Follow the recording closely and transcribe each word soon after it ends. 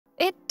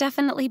It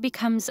definitely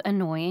becomes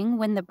annoying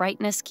when the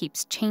brightness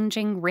keeps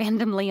changing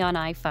randomly on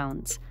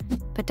iPhones.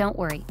 But don't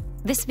worry,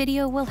 this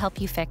video will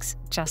help you fix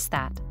just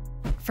that.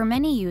 For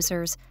many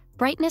users,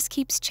 brightness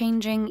keeps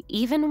changing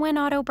even when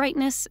auto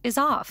brightness is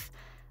off.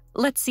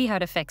 Let's see how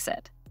to fix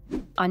it.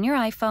 On your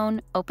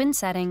iPhone, open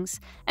Settings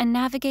and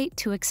navigate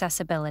to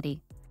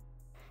Accessibility.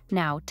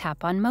 Now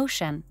tap on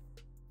Motion.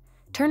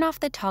 Turn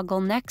off the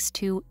toggle next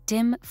to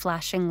Dim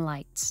Flashing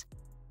Lights.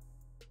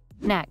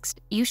 Next,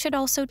 you should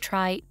also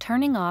try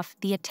turning off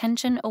the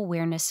Attention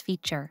Awareness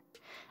feature,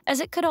 as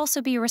it could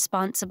also be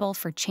responsible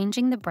for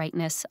changing the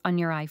brightness on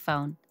your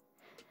iPhone.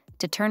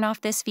 To turn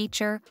off this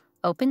feature,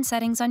 open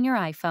Settings on your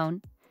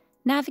iPhone,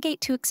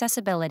 navigate to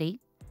Accessibility.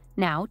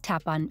 Now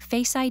tap on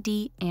Face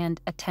ID and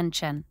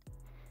Attention.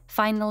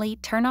 Finally,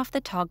 turn off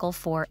the toggle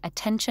for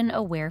Attention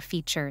Aware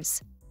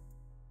features.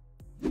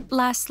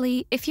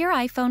 Lastly, if your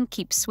iPhone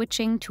keeps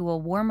switching to a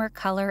warmer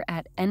color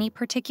at any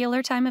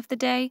particular time of the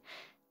day,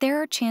 there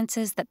are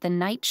chances that the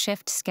Night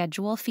Shift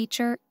Schedule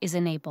feature is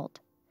enabled.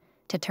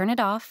 To turn it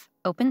off,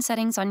 open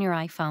Settings on your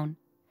iPhone.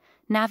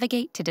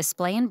 Navigate to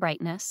Display and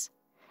Brightness.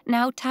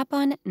 Now tap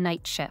on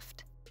Night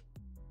Shift.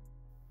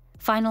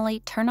 Finally,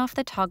 turn off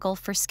the toggle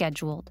for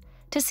Scheduled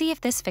to see if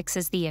this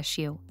fixes the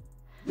issue.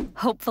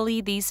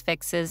 Hopefully, these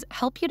fixes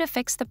help you to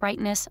fix the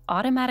brightness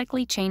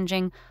automatically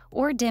changing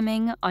or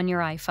dimming on your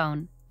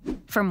iPhone.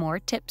 For more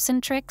tips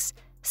and tricks,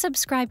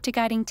 subscribe to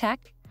Guiding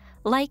Tech,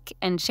 like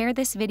and share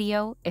this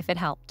video if it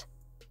helped.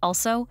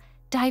 Also,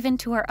 dive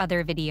into our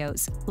other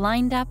videos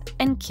lined up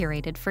and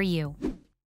curated for you.